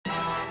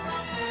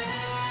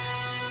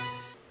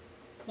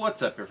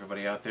What's up,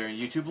 everybody out there in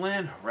YouTube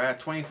land?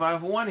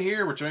 Rat2501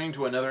 here, returning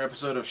to another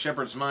episode of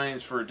Shepard's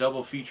Minds for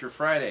Double Feature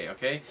Friday,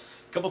 okay?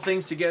 A couple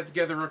things to get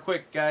together real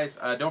quick, guys.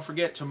 Don't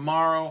forget,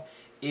 tomorrow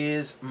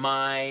is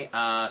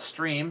my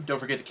stream. Don't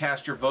forget to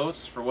cast your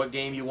votes for what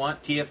game you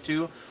want,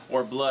 TF2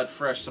 or Blood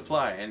Fresh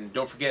Supply. And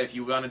don't forget, if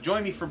you want to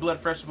join me for Blood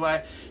Fresh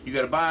Supply, you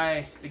got to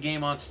buy the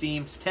game on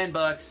Steam. It's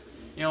 $10,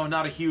 you know,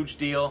 not a huge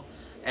deal.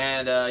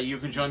 And you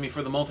can join me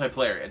for the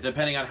multiplayer,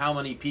 depending on how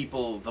many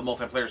people the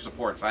multiplayer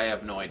supports. I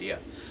have no idea.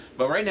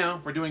 But right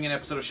now, we're doing an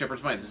episode of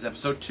Shepard's Mind. This is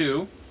episode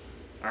 2.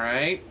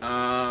 Alright?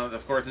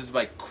 Of course, this is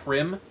by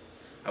Krim.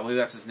 I believe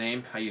that's his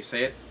name, how you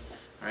say it.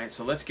 Alright,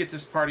 so let's get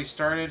this party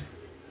started.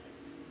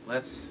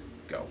 Let's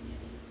go.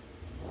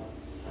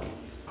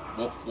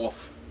 Woof,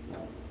 woof.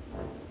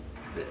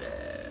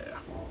 Bleh.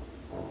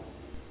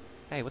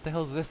 Hey, what the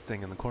hell is this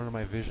thing in the corner of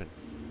my vision?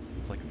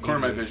 It's like corner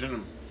of my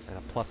vision. And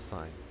a plus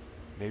sign.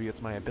 Maybe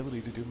it's my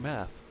ability to do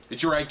math.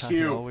 It's your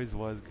IQ. I always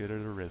was good at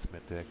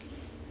arithmetic.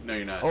 No,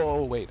 you're not.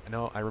 Oh, wait.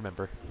 No, I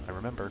remember.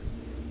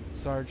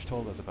 Sarge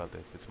told us about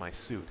this. It's my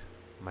suit.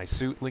 My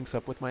suit links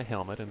up with my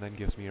helmet and then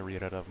gives me a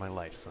readout of my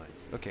life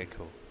signs. Okay,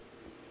 cool.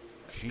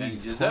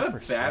 Jeez, is that a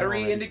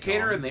battery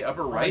indicator gone. in the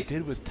upper right? All I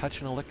did was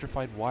touch an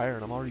electrified wire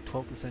and I'm already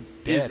 12%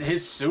 dead.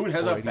 His suit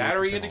has a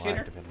battery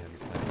indicator?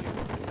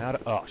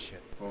 Oh,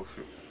 shit. Oh,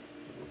 shoot.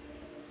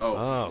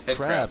 Oh, head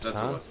crabs, that's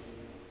huh? what it was.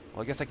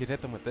 Well, I guess I could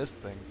hit them with this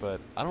thing,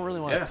 but I don't really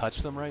want to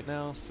touch them right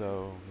now,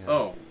 so... Yeah.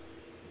 Oh.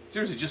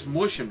 Seriously, just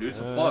mush him, dude. It's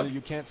a bug. You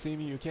can't see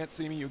me, you can't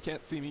see me, you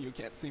can't see me, you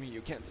can't see me,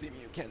 you can't see me,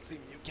 you can't see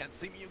me, you can't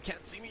see me, you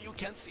can't see me, you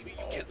can't see me,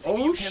 you can't see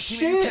me, you can't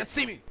see me, you can't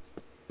see me!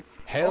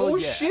 Hell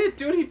yeah! Oh shit,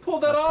 dude, he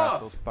pulled that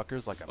off! Those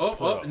fuckers like a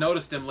pro.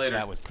 Noticed him later.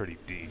 That was pretty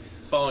decent.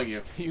 He's following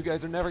you. You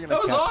guys are never gonna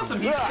catch me. That was awesome!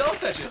 Me. He stealthed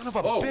that shit! Son of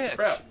a bitch!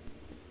 Crap.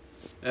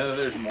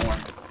 There's more.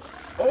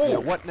 Oh! Yeah,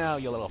 what now,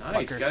 you little fucker?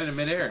 Nice, got it in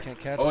midair. Can't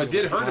catch me. It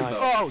did hurt him, though.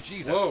 Oh,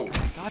 Jesus. Whoa.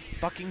 God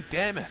fucking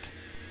damn it.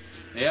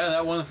 Yeah,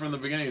 that one from the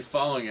beginning is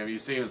following him. You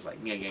see him, it's like,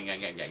 yeah.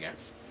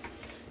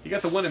 You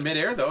got the one in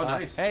midair, though.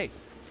 Nice. Hey.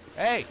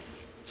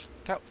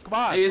 Come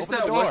on, hey, open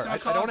the door. I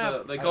don't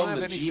have, they call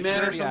him the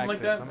G-Man or something like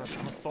that? I'm a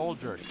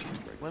soldier.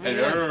 Let me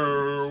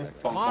Hello. in.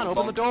 Come on,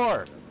 open the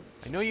door.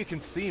 I know you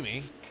can see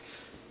me.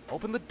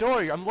 Open the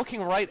door. I'm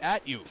looking right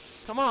at you.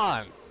 Come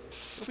on.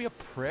 Don't be a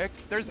prick.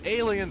 There's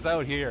aliens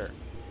out here.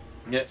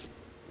 Yeah.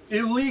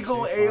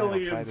 Illegal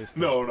aliens.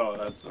 No,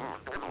 that's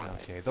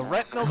okay. The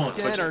retinal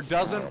scanner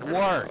doesn't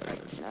work.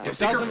 It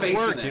doesn't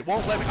work. It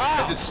won't let me.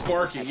 Ah! It's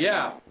sparking.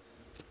 Yeah.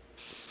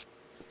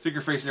 Stick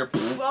your face in there.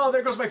 Oh,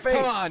 there goes my face.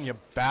 Come on, you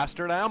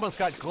bastard! I almost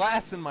got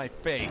glass in my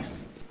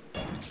face.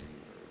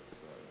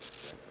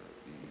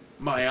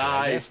 My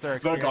eyes. The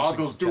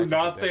goggles do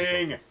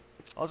nothing.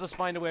 I'll just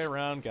find a way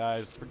around,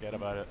 guys. Forget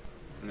about it.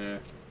 Yeah.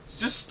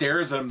 Just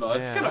stares at him though.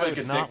 It's kind of like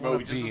a dick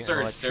move. He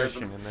just stares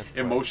at him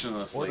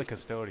emotionlessly. Or the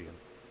custodian.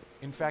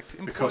 In fact,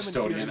 employment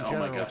here in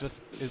general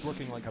just is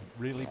looking like a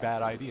really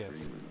bad idea.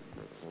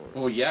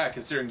 Well, yeah,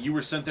 considering you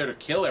were sent there to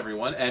kill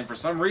everyone, and for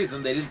some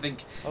reason they didn't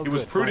think it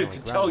was prudent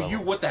to tell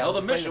you what the hell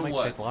the mission was. It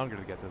might take longer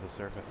to get to the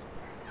surface.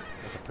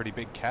 There's a pretty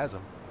big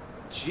chasm.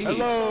 Jeez,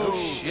 oh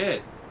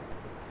shit.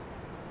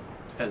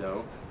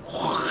 Hello.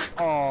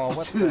 Oh,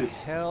 what the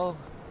hell?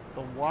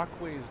 The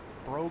walkway's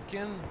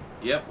broken?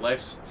 Yep,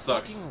 life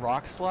sucks. Fucking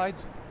rock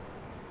slides?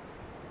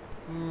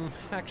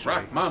 Actually,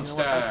 rock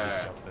monster! I can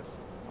just jump this.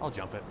 I'll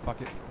jump it.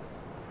 Fuck it.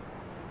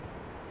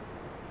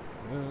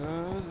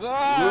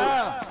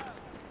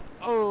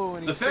 Oh,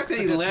 and the fact that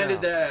he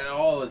landed that at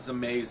all is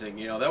amazing.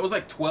 You know, that was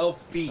like 12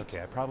 feet.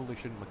 Okay, I probably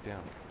shouldn't look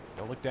down.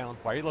 Don't look down.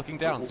 Why are you looking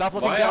down? Stop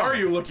looking down. Why are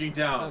you looking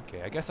down?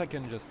 Okay, I guess I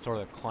can just sort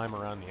of climb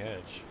around the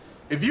edge.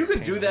 If you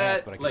could do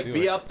that, like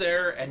be up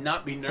there and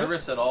not be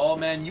nervous at all,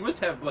 man, you must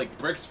have like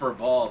bricks for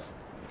balls.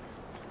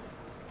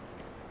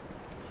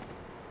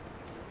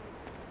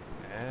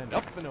 And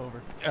up and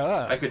over.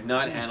 I could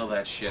not handle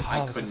that shit. I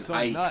couldn't. This is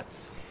so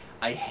nuts.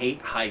 I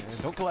hate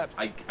heights. Don't collapse.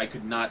 I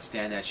could not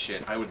stand that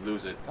shit. I would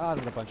lose it. God,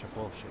 what a bunch of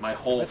bullshit. My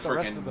whole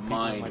freaking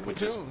mind would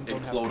just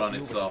implode on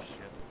itself.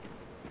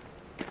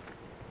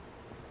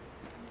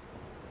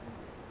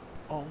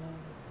 Oh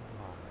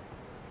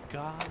my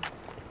God.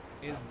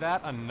 Is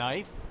that a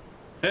knife?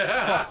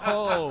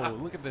 Oh,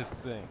 look at this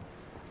thing.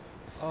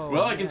 Oh,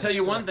 well, I can tell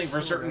you one thing for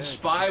certain.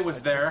 Spy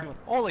was there.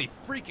 Holy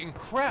freaking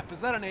crap.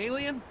 Is that an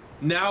alien?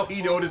 Now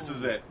he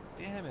notices it.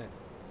 Damn it.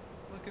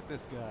 Look at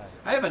this guy.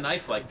 I have a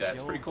knife like that.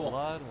 It's pretty cool.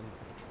 Blood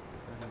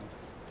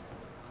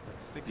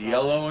and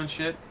yellow and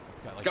shit.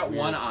 It's got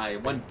one eye,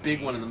 one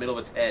big one in the middle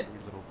of its head.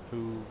 Little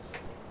boobs.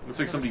 Looks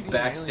like somebody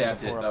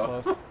backstabbed it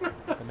though.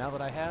 But now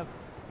that I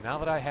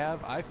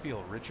have, I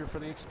feel richer for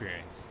the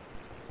experience.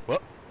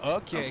 Well,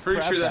 okay. I'm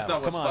pretty sure that's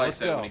not what Spy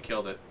said when he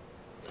killed it.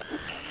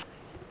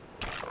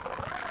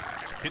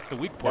 Hit the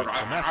weak point for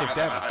massive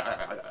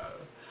damage.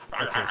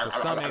 Okay, so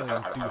some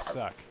aliens do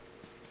suck.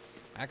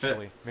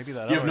 Actually, maybe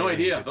that. You have no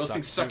idea. Those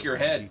things suck your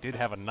head. He did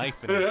have a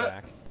knife in his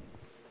back.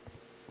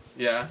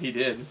 Yeah, he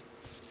did.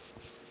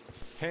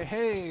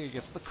 Hey,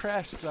 it's the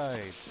crash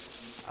site.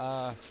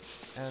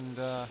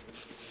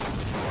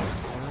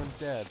 Everyone's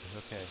dead.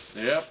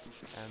 Okay. Yep.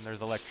 And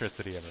there's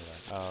electricity everywhere.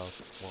 Oh,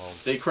 well.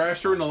 They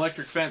crashed through an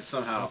electric fence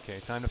somehow. Okay,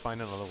 time to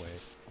find another way.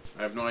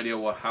 I have no idea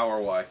how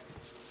or why.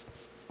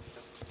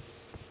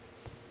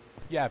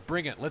 Yeah,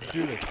 bring it. Let's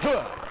do this.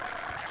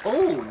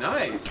 Oh,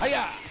 nice.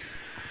 Hiya!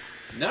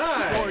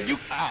 Nice. Or you.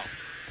 Ow.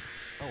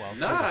 Oh well.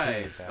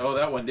 Nice. Oh,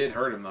 that one did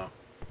hurt him though.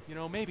 You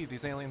know, maybe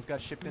these aliens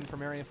got shipped in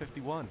from Area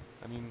 51.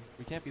 I mean,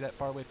 we can't be that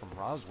far away from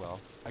Roswell.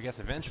 I guess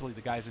eventually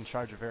the guys in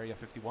charge of Area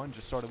 51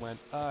 just sort of went,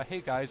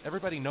 hey guys,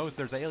 everybody knows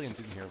there's aliens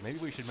in here. Maybe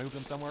we should move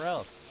them somewhere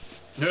else.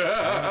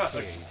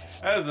 Okay.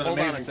 That is an Hold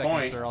on a amazing second,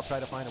 point. sir. I'll try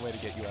to find a way to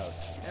get you out.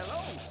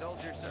 Hello,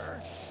 soldier,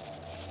 sir.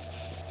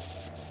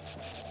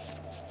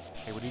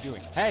 Hey, what are you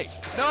doing? Hey!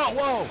 No!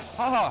 Whoa!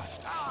 Haha!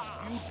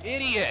 You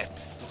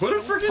idiot! What a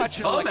freaking Touch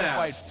an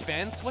electrified dumbass.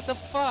 fence? What the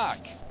fuck?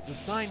 The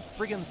sign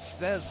friggin'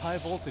 says high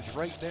voltage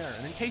right there,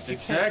 and in case you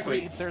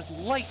Exactly. can't read, there's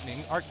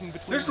lightning arcing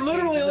between There's the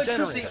literally cage and the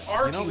electricity generator.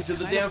 arcing you know, it's to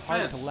the kind damn of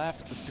hard fence. to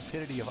laugh at the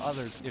stupidity of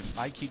others if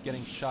I keep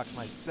getting shocked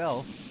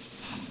myself.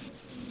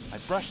 I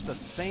brushed the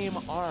same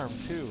arm,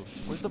 too.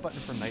 Where's the button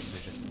for night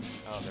vision?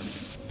 Oh, there we go.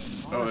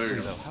 Oh, there Honestly, you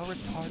go. though, how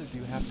retarded do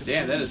you have to be?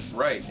 Damn, that is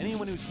bright.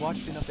 Anyone who's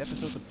watched enough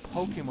episodes of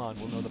Pokemon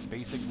will know the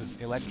basics of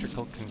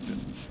electrical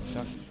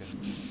conduction.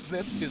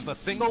 This is the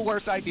single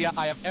worst idea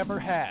I have ever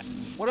had.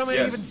 What am I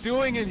Yes. even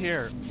doing in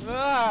here?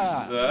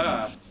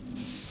 Ah!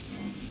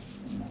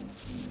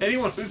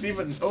 Anyone who's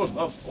even knows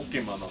about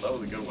Pokemon, though, that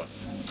was a good one.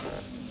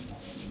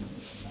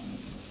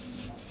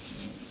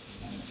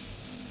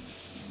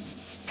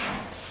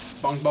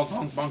 Bonk, bonk,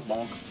 bonk, bonk,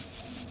 bonk.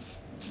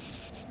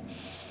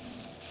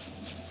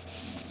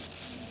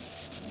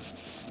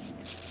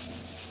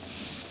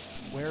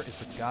 Where is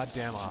the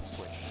goddamn off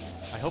switch?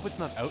 I hope it's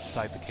not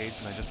outside the cage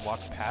and I just walk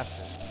past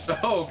it.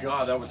 Oh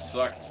god, that would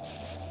suck.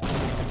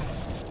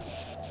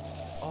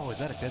 Oh, is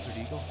that a desert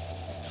eagle?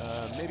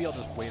 Maybe I'll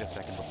just wait a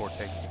second before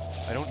taking it.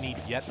 I don't need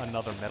yet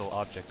another metal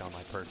object on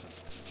my person.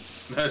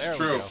 That's There we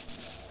true. go.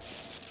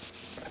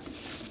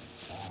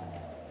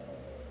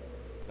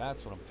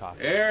 That's what I'm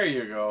talking There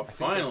you go. about. I think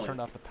Finally. they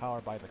turned off the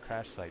power by the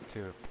crash site,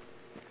 too.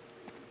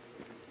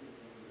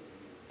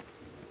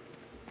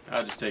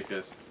 I'll just take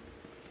this.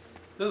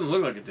 Doesn't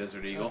look like a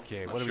desert eagle.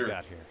 Okay, Not what do sure. we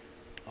got here?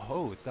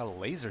 Oh, it's got a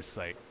laser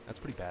sight. That's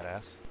pretty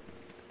badass.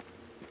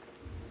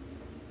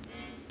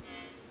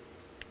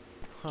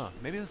 Huh,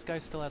 maybe this guy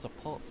still has a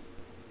pulse.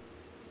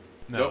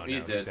 No, Nope, no,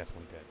 he's dead.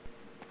 definitely dead.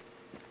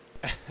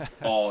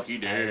 Oh, he I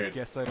did.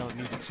 guess I don't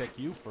need to check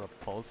you for a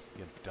pulse,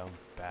 you dumb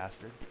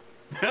bastard.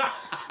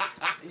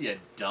 You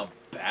dumb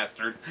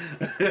bastard.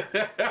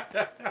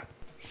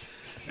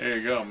 There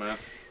you go, man.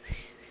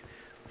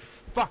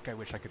 Fuck, I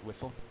wish I could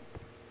whistle.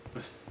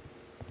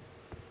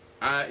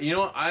 You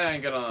know what? I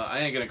ain't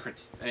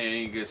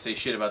gonna say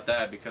shit about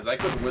that because I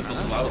couldn't whistle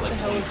until I was like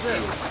 22.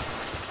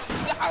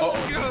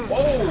 Uh-oh.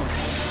 Oh!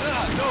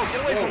 No,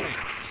 get away Whoa. from me!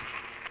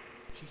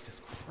 Jesus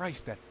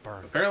Christ, that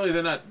burns. Apparently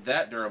they're not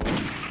that durable.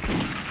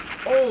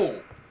 Oh!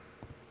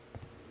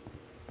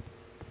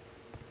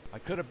 I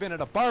could have been at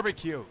a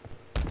barbecue.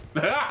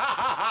 Okay,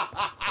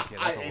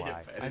 that's a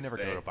lie. I never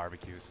go to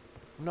barbecues.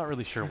 I'm not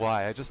really sure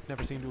why. I just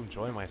never seem to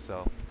enjoy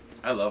myself.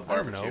 I love I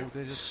don't barbecue. know,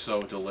 they just-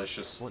 So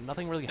delicious. Well,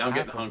 nothing really Now I'm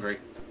happens. getting hungry.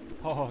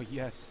 Oh,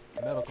 yes.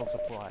 Medical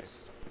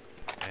supplies.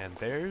 And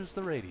there's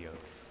the radio.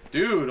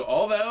 Dude,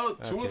 all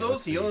that, two Okay, of those,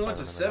 let's he see only if I went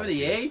to remember how to do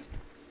 78?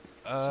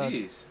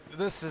 this. Jeez.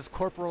 This is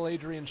Corporal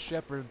Adrian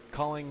Shepard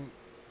calling,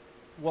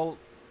 well,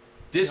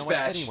 you know what,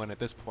 Dispatch. anyone at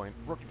this point.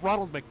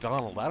 Ronald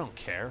McDonald, I don't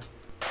care.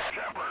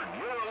 Shepard,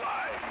 you're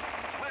alive.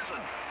 Listen,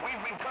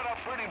 we've been cut up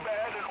pretty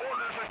bad and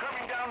orders are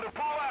coming down to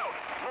pull out.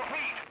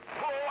 Repeat,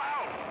 pull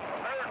out.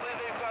 Apparently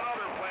they've got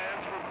other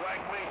plans for Black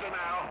Mesa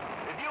now.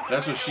 If you can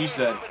That's what make she your way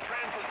said. through the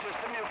transit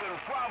system, you can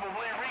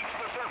probably reach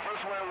the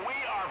surface where we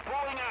are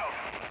pulling out.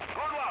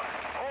 Good luck.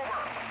 Over.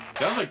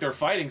 Sounds like they're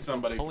fighting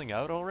somebody. Pulling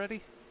out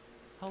already?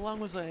 How long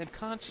was I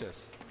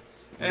unconscious?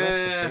 I Eh, left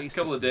the a base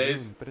couple at of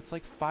days. noon, but it's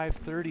like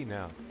 5:30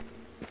 now.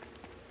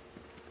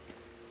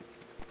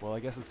 Well, I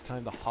guess it's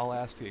time to haul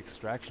ass to the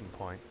extraction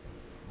point.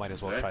 Might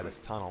as well try Exactly. this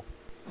tunnel.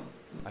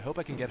 I hope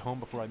I can get home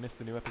before I miss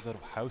the new episode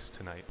of House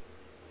tonight.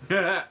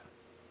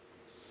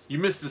 You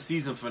missed the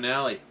season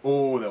finale.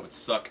 Oh, that would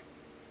suck.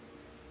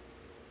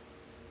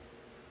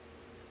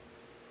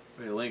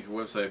 Wait, link a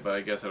website, but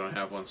I guess I don't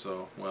have one,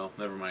 so, well,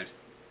 never mind.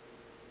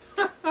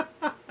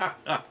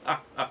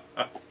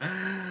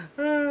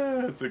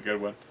 That's a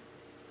good one.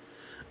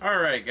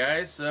 Alright,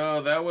 guys,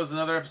 so that was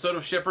another episode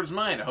of Shepard's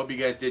Mind. I hope you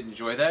guys did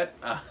enjoy that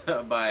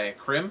by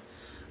Krim.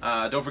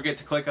 Don't forget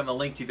to click on the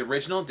link to the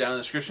original down in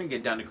the description.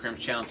 Get down to Krim's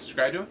channel and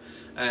subscribe to him.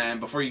 And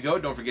before you go,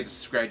 don't forget to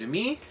subscribe to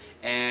me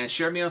and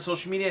share me on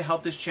social media.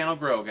 Help this channel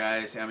grow,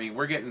 guys. I mean,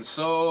 we're getting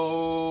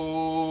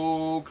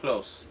so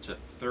close to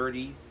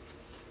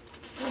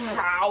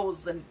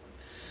 30,000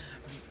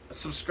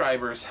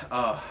 subscribers.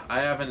 I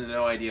have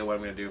no idea what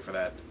I'm going to do for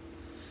that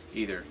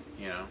either,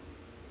 you know.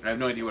 I have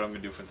no idea what I'm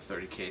going to do for the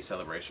 30K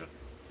celebration.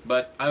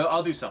 But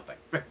I'll do something.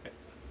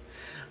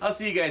 I'll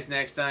see you guys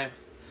next time.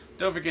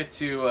 Don't forget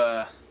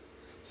to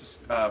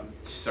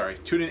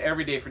tune in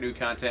every day for new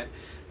content.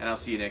 and I'll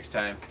see you next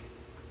time.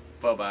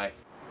 Bye-bye.